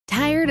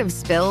of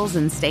spills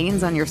and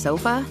stains on your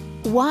sofa?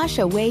 Wash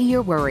away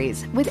your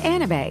worries with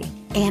Anabay.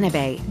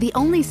 Anabay, the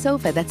only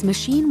sofa that's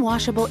machine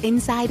washable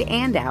inside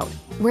and out,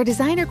 where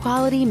designer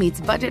quality meets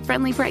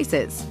budget-friendly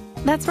prices.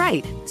 That's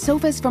right,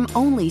 sofas from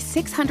only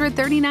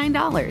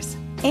 $639.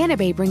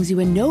 Anabay brings you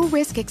a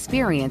no-risk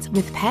experience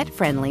with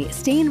pet-friendly,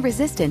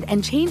 stain-resistant,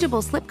 and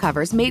changeable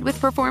slipcovers made with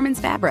performance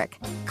fabric,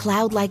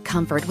 cloud-like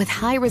comfort with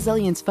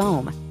high-resilience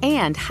foam,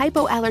 and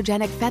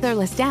hypoallergenic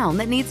featherless down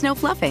that needs no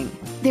fluffing.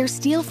 Their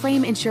steel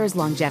frame ensures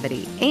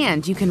longevity,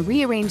 and you can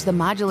rearrange the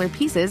modular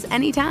pieces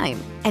anytime.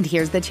 And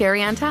here's the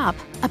cherry on top,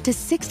 up to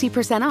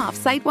 60% off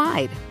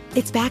site-wide.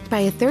 It's backed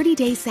by a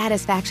 30-day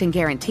satisfaction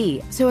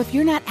guarantee, so if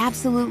you're not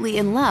absolutely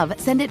in love,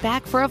 send it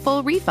back for a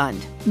full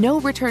refund. No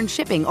return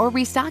shipping or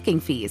restocking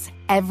fees.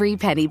 Every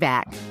penny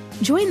back.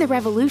 Join the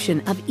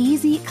revolution of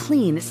easy,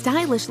 clean,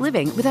 stylish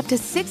living with up to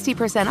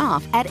 60%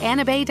 off at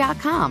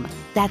anabay.com.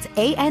 That's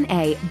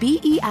ANABEI.com.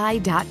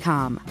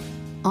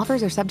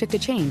 Offers are subject to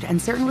change and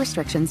certain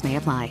restrictions may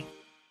apply.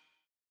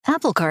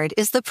 Apple Card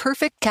is the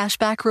perfect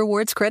cashback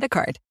rewards credit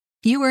card.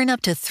 You earn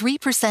up to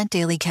 3%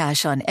 daily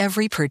cash on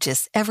every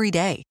purchase every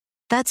day.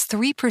 That's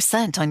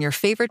 3% on your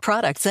favorite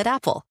products at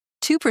Apple,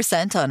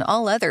 2% on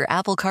all other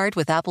Apple Card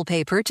with Apple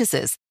Pay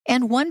purchases,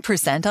 and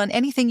 1% on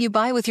anything you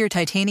buy with your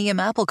titanium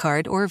Apple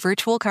Card or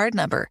virtual card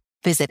number.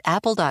 Visit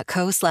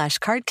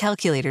apple.co/card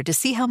calculator to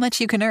see how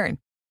much you can earn.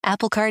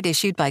 Apple Card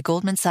issued by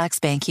Goldman Sachs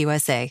Bank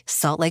USA,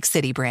 Salt Lake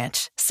City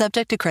branch.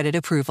 Subject to credit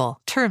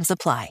approval. Terms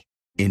apply.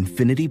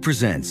 Infiniti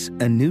presents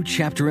a new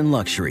chapter in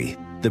luxury.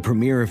 The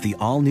premiere of the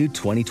all-new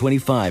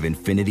 2025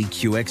 Infiniti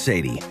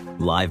QX80.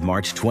 Live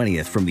March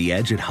 20th from the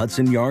Edge at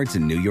Hudson Yards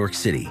in New York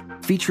City.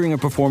 Featuring a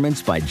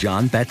performance by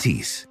John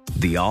Batiste.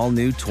 The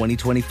all-new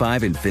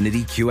 2025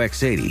 Infiniti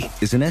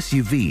QX80 is an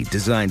SUV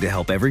designed to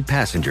help every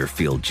passenger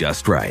feel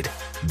just right.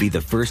 Be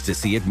the first to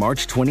see it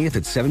March 20th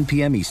at 7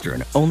 p.m.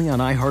 Eastern, only on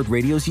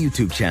iHeartRadio's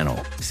YouTube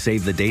channel.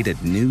 Save the date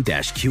at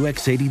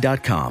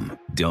new-QX80.com.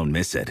 Don't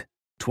miss it.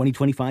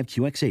 2025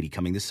 QX80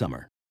 coming this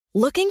summer.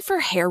 Looking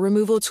for hair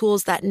removal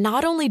tools that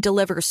not only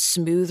deliver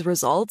smooth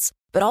results,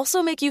 but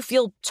also make you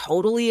feel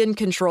totally in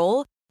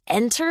control?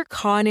 Enter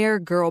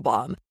Conair Girl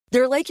Bomb.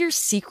 They're like your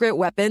secret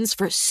weapons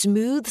for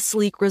smooth,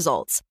 sleek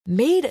results.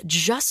 Made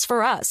just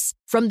for us.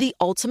 From the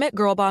ultimate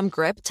Girl Bomb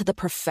grip to the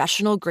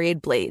professional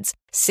grade blades.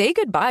 Say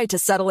goodbye to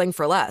settling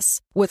for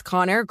less. With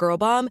Conair Girl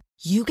Bomb,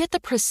 you get the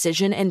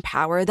precision and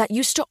power that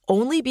used to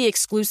only be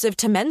exclusive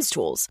to men's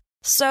tools.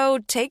 So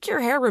take your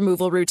hair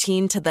removal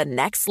routine to the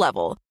next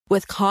level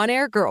with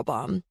Conair Girl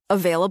Bomb.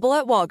 Available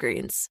at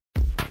Walgreens.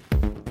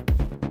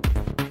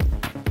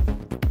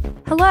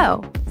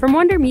 Hello. From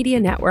Wonder Media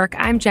Network,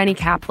 I'm Jenny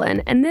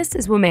Kaplan, and this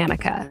is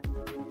Womanica.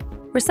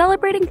 We're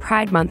celebrating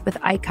Pride Month with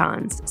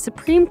icons,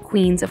 supreme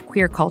queens of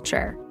queer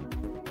culture.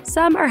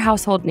 Some are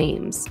household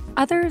names,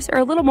 others are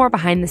a little more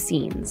behind the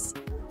scenes.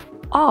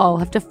 All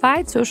have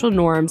defied social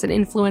norms and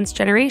influenced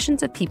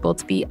generations of people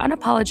to be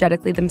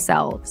unapologetically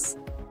themselves.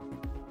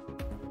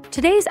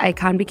 Today's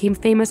icon became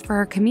famous for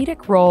her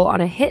comedic role on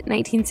a hit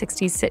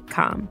 1960s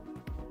sitcom,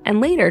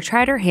 and later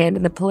tried her hand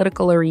in the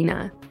political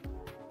arena.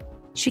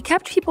 She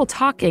kept people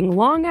talking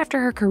long after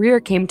her career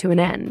came to an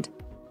end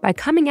by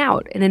coming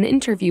out in an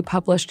interview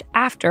published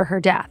after her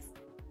death.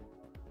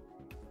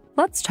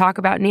 Let's talk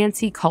about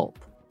Nancy Kulp.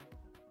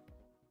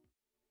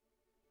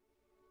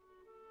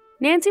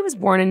 Nancy was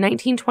born in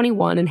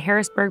 1921 in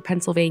Harrisburg,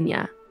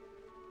 Pennsylvania.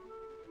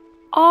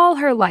 All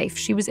her life,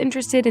 she was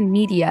interested in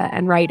media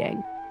and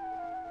writing.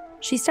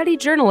 She studied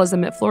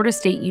journalism at Florida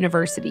State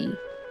University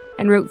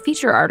and wrote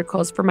feature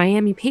articles for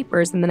Miami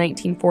papers in the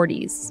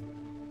 1940s.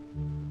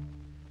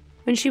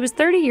 When she was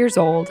 30 years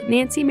old,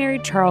 Nancy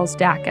married Charles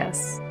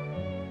Dacus.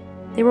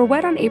 They were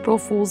wed on April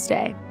Fool's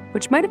Day,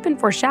 which might have been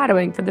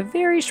foreshadowing for the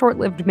very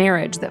short-lived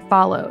marriage that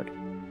followed.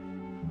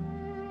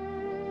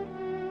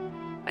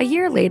 A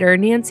year later,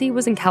 Nancy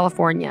was in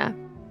California.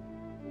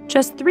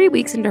 Just 3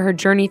 weeks into her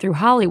journey through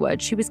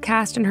Hollywood, she was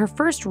cast in her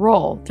first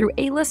role through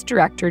A-list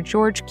director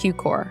George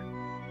Cukor.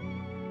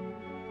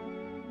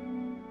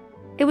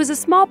 It was a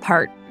small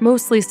part,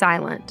 mostly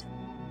silent.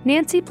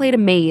 Nancy played a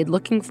maid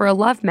looking for a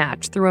love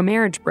match through a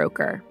marriage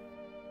broker.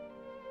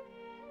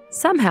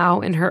 Somehow,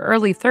 in her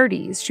early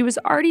 30s, she was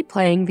already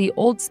playing the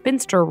old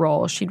spinster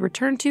role she'd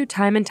returned to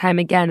time and time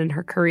again in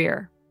her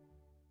career.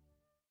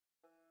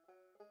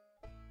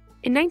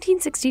 In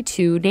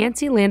 1962,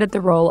 Nancy landed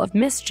the role of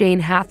Miss Jane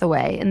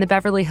Hathaway in the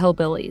Beverly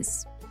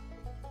Hillbillies.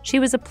 She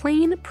was a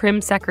plain,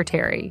 prim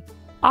secretary,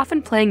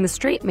 often playing the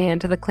straight man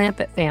to the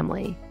Clampett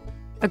family,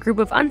 a group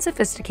of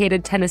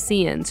unsophisticated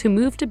Tennesseans who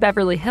moved to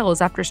Beverly Hills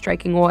after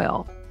striking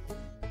oil.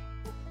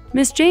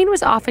 Miss Jane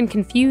was often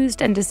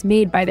confused and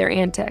dismayed by their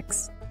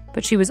antics,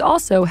 but she was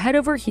also head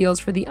over heels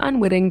for the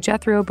unwitting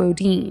Jethro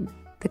Bodine,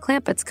 the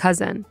Clampett's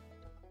cousin.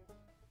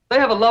 They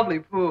have a lovely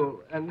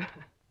pool, and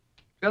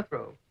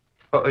Jethro.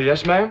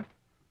 Yes, ma'am?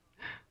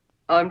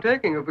 I'm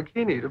taking a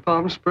bikini to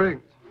Palm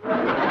Springs.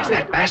 Is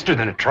that faster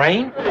than a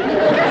train?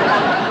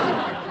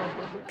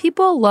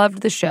 People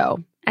loved the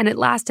show, and it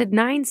lasted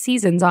 9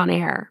 seasons on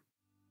air.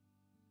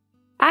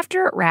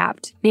 After it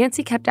wrapped,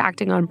 Nancy kept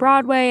acting on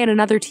Broadway and in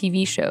other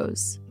TV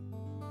shows.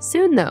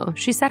 Soon, though,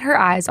 she set her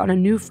eyes on a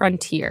new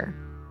frontier: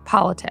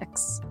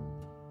 politics.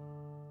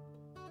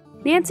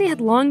 Nancy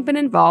had long been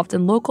involved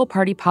in local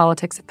party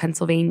politics of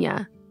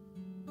Pennsylvania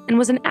and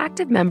was an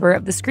active member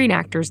of the Screen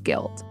Actors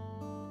Guild.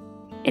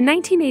 In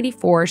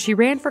 1984, she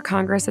ran for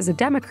Congress as a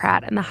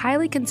Democrat in the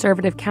highly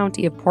conservative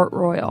county of Port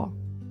Royal.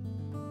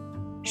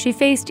 She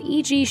faced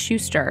E.G.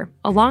 Schuster,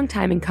 a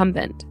longtime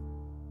incumbent.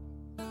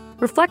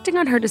 Reflecting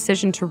on her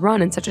decision to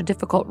run in such a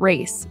difficult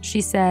race,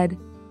 she said,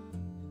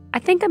 "I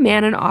think a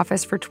man in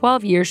office for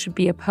 12 years should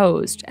be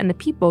opposed and the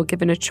people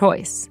given a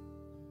choice.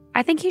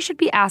 I think he should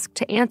be asked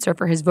to answer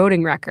for his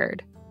voting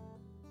record.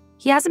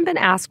 He hasn't been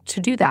asked to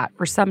do that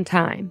for some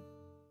time."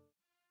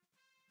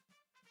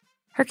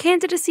 Her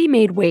candidacy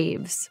made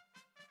waves.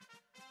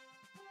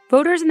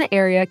 Voters in the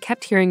area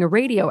kept hearing a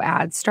radio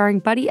ad starring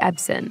Buddy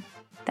Ebsen,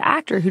 the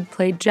actor who'd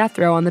played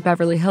Jethro on the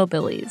Beverly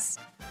Hillbillies.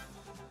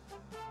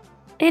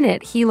 In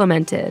it, he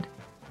lamented,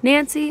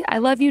 "Nancy, I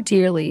love you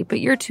dearly, but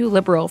you're too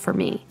liberal for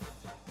me."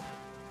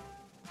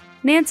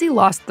 Nancy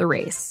lost the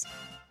race.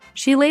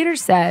 She later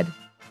said,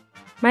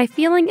 "My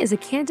feeling is a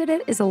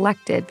candidate is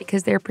elected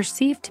because they're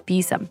perceived to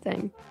be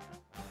something."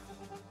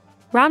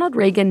 Ronald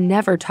Reagan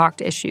never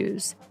talked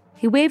issues.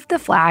 He waved the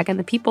flag and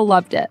the people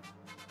loved it.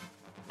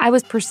 "I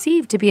was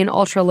perceived to be an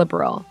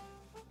ultra-liberal.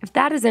 If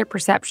that is their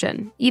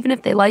perception, even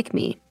if they like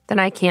me, then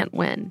I can't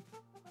win."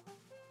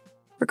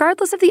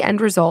 Regardless of the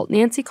end result,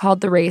 Nancy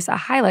called the race a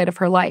highlight of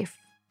her life.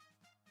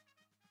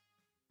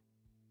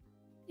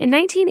 In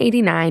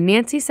 1989,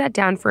 Nancy sat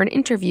down for an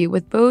interview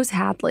with Bose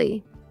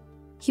Hadley.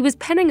 He was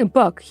penning a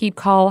book he'd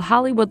call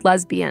Hollywood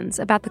Lesbians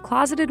about the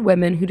closeted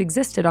women who'd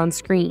existed on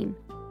screen.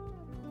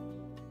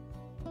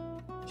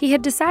 He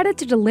had decided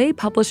to delay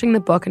publishing the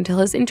book until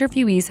his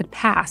interviewees had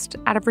passed,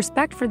 out of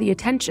respect for the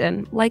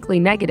attention, likely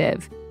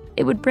negative,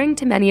 it would bring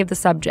to many of the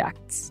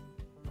subjects.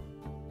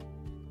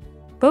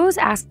 Bose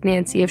asked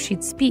Nancy if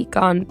she'd speak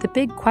on the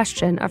big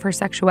question of her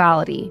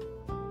sexuality.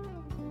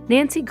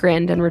 Nancy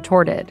grinned and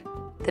retorted,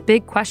 "The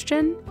big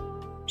question?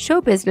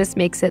 Show business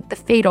makes it the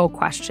fatal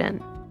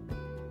question."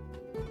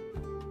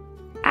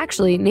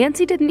 Actually,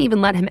 Nancy didn't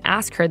even let him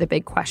ask her the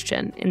big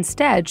question.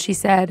 Instead, she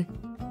said,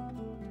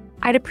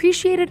 "I'd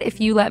appreciate it if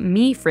you let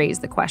me phrase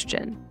the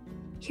question.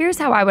 Here's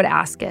how I would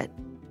ask it.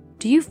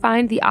 Do you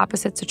find the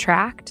opposites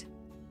attract?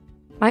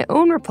 My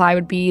own reply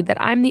would be that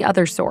I'm the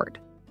other sort.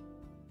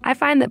 I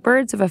find that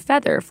birds of a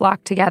feather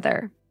flock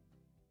together.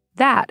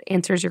 That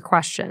answers your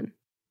question."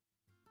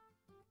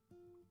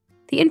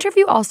 The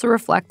interview also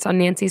reflects on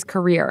Nancy's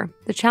career,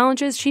 the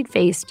challenges she'd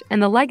faced,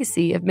 and the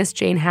legacy of Miss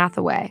Jane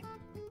Hathaway.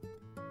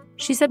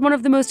 She said one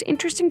of the most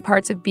interesting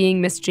parts of being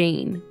Miss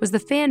Jane was the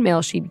fan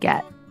mail she'd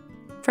get,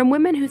 from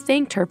women who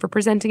thanked her for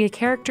presenting a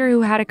character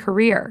who had a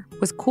career,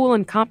 was cool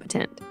and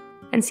competent,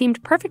 and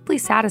seemed perfectly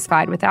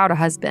satisfied without a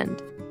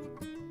husband.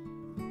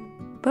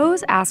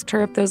 Bose asked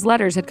her if those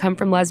letters had come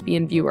from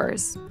lesbian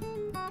viewers.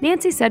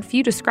 Nancy said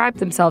few described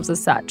themselves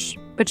as such,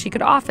 but she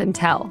could often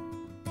tell.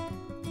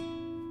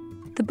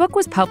 The book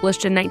was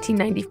published in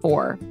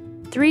 1994,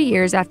 3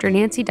 years after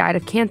Nancy died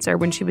of cancer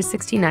when she was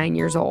 69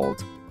 years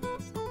old.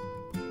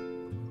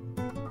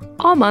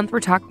 All month, we're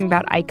talking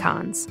about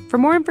icons. For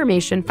more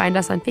information, find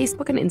us on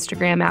Facebook and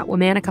Instagram at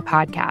Womanica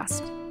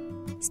Podcast.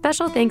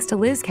 Special thanks to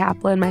Liz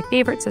Kaplan, my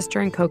favorite sister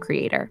and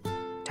co-creator.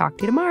 Talk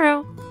to you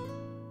tomorrow.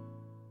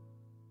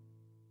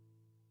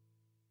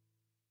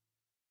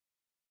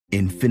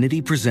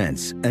 Infiniti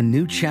presents a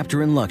new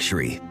chapter in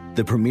luxury,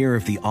 the premiere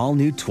of the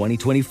all-new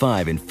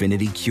 2025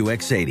 Infiniti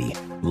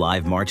QX80,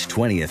 live March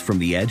 20th from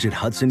the Edge at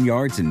Hudson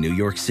Yards in New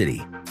York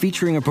City,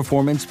 featuring a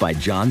performance by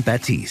John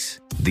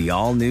Batiste. The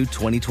all-new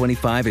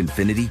 2025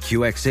 Infiniti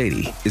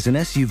QX80 is an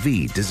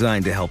SUV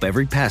designed to help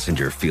every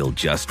passenger feel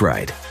just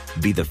right.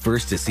 Be the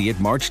first to see it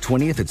March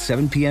 20th at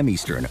 7 p.m.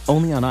 Eastern,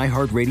 only on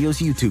iHeartRadio's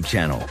YouTube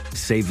channel.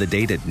 Save the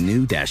date at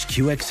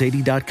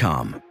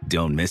new-QX80.com.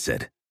 Don't miss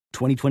it.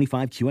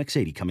 2025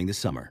 QX80 coming this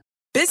summer.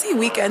 Busy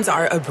weekends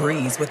are a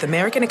breeze with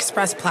American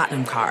Express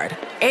Platinum Card.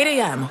 8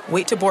 a.m.,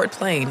 wait to board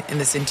plane in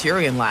the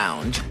Centurion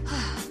Lounge.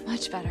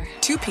 Much better.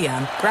 2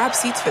 p.m., grab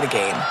seats for the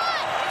game.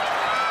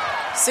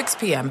 6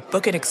 p.m.,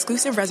 book an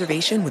exclusive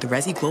reservation with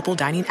Resi Global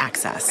Dining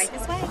Access. Right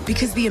this way?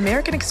 Because the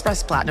American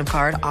Express Platinum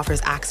Card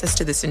offers access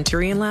to the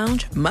Centurion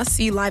Lounge,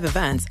 must-see live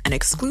events, and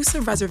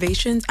exclusive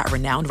reservations at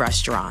renowned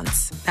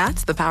restaurants.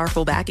 That's the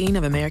powerful backing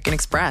of American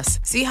Express.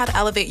 See how to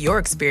elevate your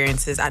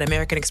experiences at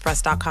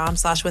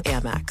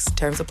americanexpress.com/withAmex.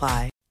 Terms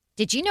apply.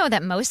 Did you know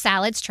that most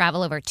salads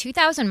travel over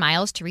 2,000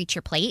 miles to reach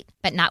your plate?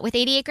 But not with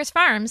 80 Acres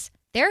Farms.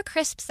 Their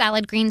crisp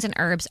salad greens and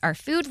herbs are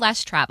food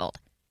less traveled,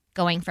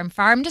 going from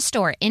farm to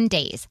store in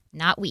days,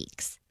 not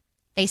weeks.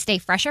 They stay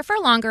fresher for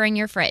longer in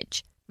your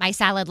fridge. My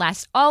salad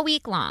lasts all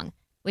week long,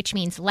 which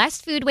means less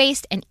food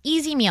waste and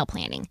easy meal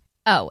planning.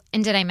 Oh,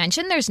 and did I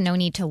mention there's no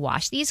need to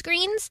wash these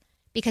greens?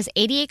 Because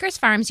 80 Acres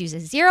Farms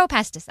uses 0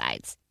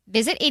 pesticides.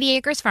 Visit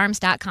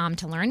 80acresfarms.com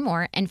to learn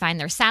more and find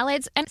their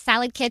salads and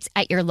salad kits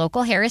at your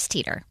local Harris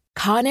Teeter.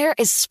 Conair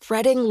is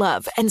spreading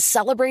love and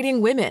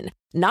celebrating women.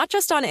 not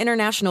just on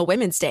International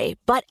Women's Day,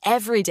 but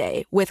every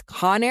day with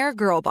Conair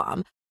Girl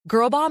Bomb.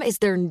 Girl Bomb is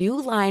their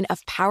new line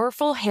of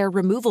powerful hair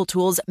removal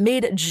tools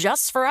made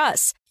just for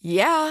us.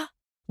 Yeah.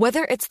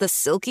 Whether it's the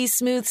silky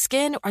smooth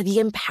skin or the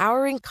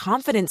empowering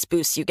confidence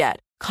boost you get,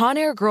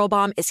 Conair Girl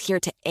Bomb is here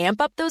to amp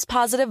up those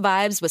positive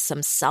vibes with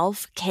some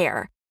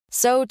self-care.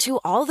 So to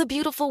all the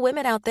beautiful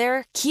women out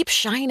there, keep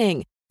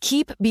shining,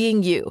 keep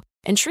being you,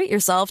 and treat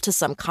yourself to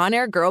some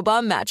Conair Girl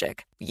Bomb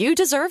magic. You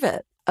deserve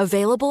it.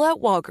 Available at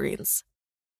Walgreens.